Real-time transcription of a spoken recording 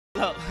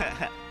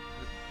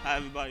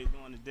everybody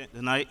doing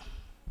tonight?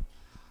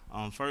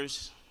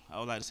 First, I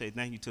would like to say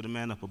thank you to the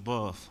man up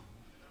above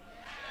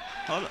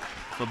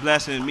for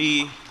blessing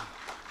me,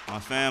 my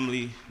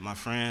family, my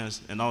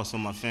friends, and also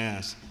my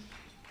fans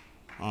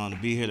to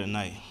be here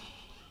tonight.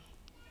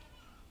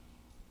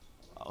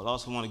 I would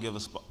also want to give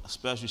a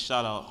special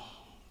shout out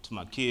to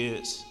my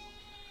kids,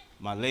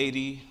 my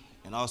lady,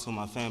 and also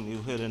my family who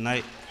are here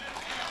tonight.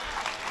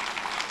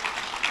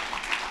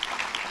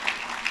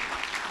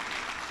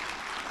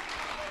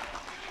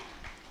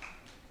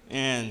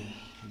 And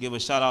give a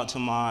shout out to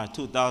my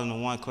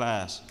 2001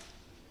 class.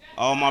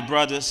 All my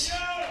brothers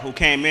who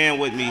came in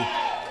with me.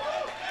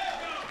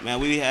 Man,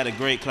 we had a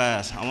great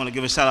class. I want to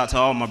give a shout out to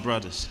all my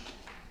brothers.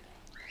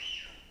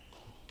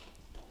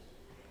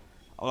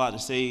 I would like to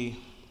say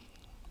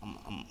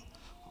I'm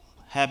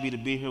happy to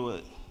be here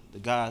with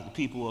the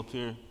people up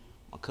here.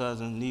 My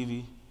cousin,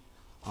 Nevy,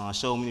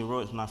 showed me the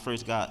ropes when I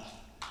first got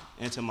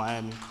into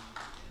Miami.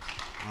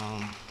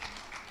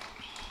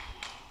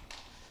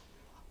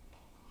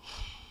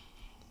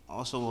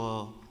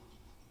 Also,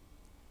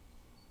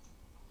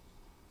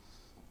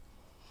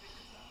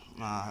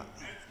 I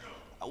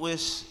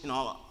wish,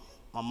 my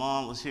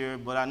mom was here,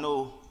 but I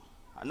know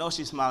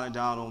she's smiling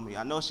down on me.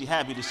 I know she's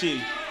happy to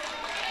see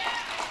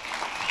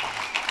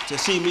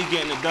me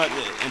getting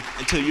inducted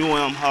into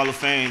UM Hall of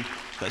Fame,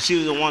 because she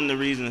was one of the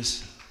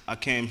reasons I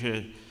came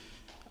here.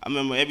 I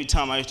remember every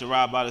time I used to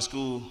ride by the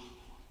school,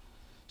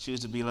 she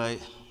used to be like,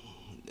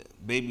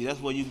 "Baby, that's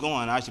where you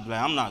going." I used to be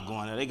like, "I'm not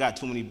going there. They got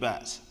too many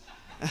bats."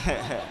 And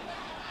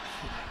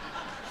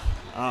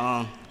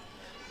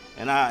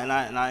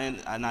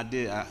I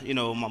did.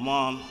 My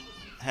mom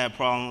had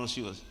problems.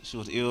 She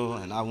was ill,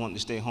 and I wanted to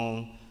stay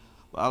home.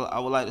 But I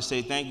would like to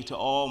say thank you to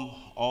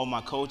all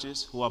my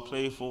coaches who I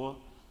played for.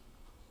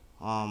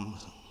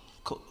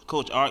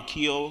 Coach Art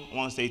Keogh, I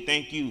want to say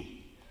thank you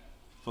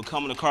for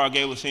coming to Coral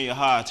Gables Senior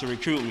High to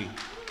recruit me.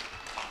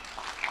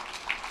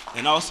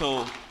 And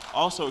also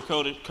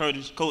Coach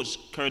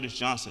Curtis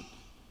Johnson.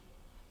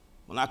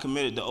 When I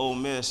committed to Ole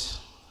Miss,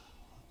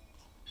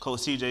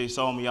 Coach CJ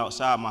saw me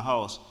outside my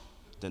house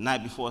the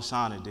night before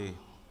signing day.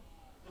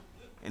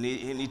 And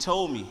he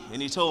told me,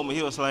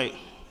 he was like,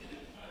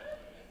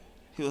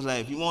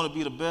 if you want to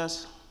be the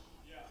best,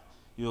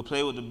 you'll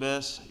play with the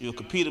best, you'll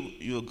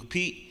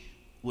compete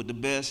with the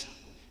best,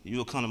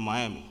 you'll come to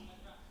Miami.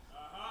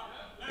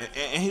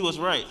 And he was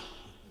right.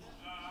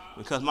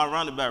 Because my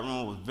running back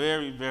room was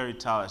very, very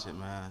talented,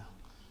 man.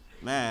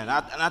 Man,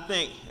 I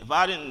think if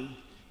I didn't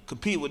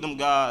compete with them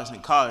guys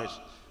in college,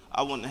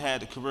 I wouldn't have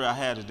had the career I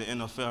had at the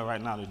NFL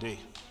right now today.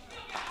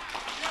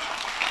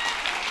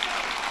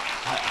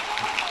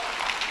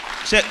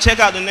 Check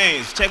out the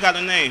names. Check out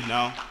the names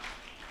now.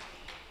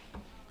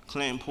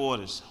 Clinton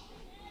Portis,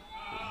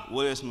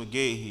 Willis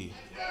McGahee,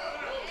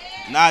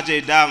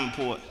 Najee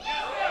Davenport,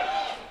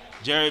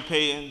 Jerry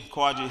Payton,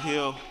 Quadri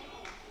Hill.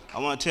 I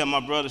want to tell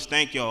my brothers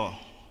thank y'all.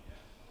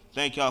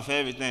 Thank y'all for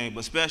everything, but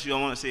especially I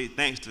want to say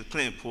thanks to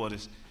Clinton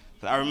Portis.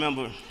 I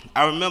remember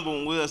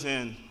when we was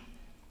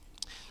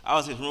I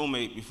was his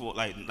roommate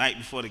night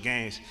before the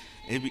games,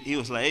 and he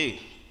was like, hey,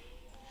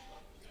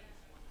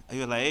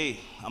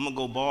 I'm gonna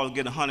go ball and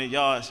get 100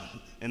 yards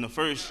in the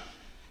first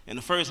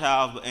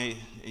half, and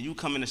you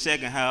come in the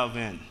second half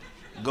and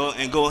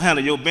go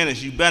handle your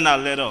business. You better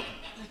not let up.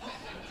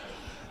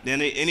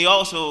 And he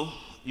also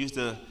used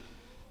to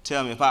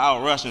tell me if I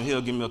outrush him,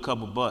 he'll give me a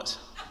couple bucks.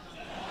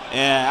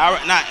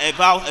 And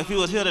if he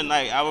was here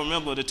tonight, I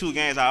remember the two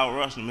games I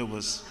outrushed him. It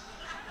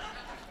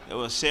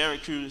was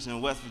Syracuse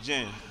and West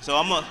Virginia.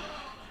 So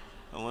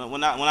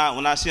when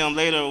I see him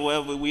later or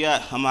wherever we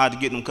at, I'm gonna have to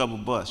get him a couple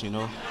bucks,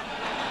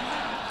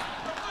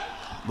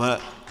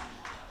 But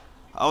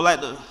I would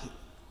like to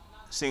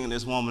sing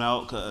this woman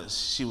out because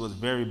she was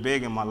very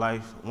big in my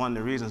life. One of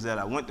the reasons that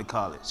I went to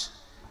college.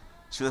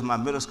 She was my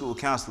middle school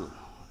counselor,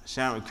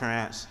 Sharon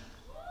Krantz.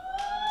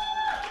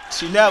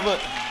 She never,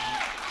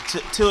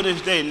 till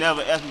this day,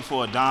 never asked me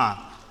for a dime.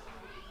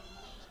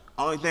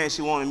 Only thing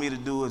she wanted me to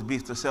do was be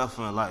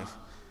successful in life.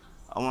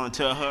 I want to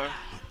tell her,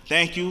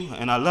 thank you,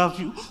 and I love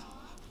you.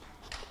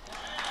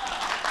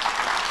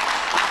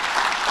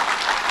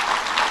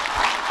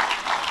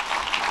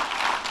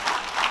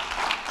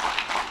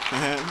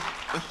 And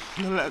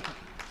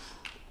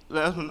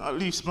last but not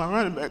least, my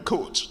running back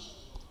coach.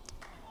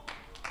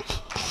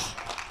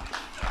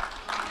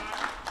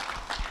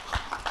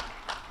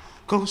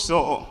 Coach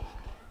Saul.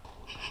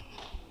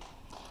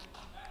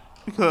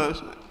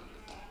 Because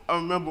I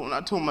remember when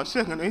I tore my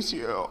second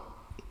ACL,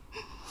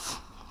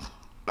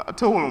 I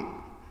told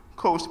him,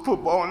 Coach,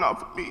 football not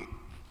for me.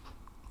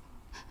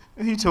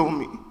 And he told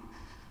me,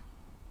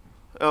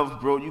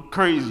 Elf, bro, you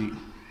crazy.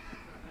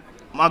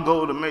 My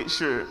goal to make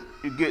sure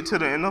you get to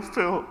the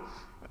NFL,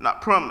 and I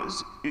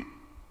promise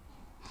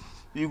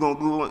you're going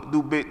to go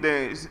do big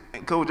things.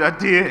 And Coach, I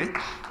did.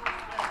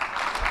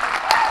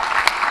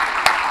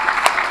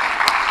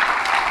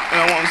 And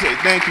I want to say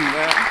thank you,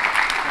 man.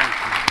 Thank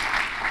you.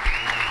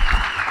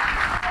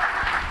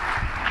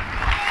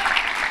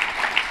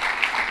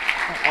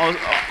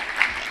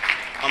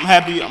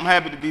 I'm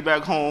happy to be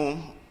back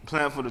home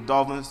playing for the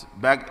Dolphins,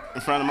 back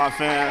in front of my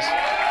fans.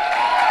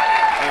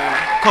 And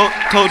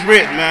Coach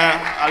Rich, man,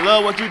 I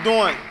love what you're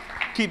doing.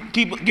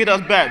 Get us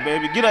back,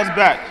 baby. Get us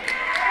back.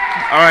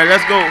 All right,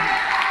 let's go.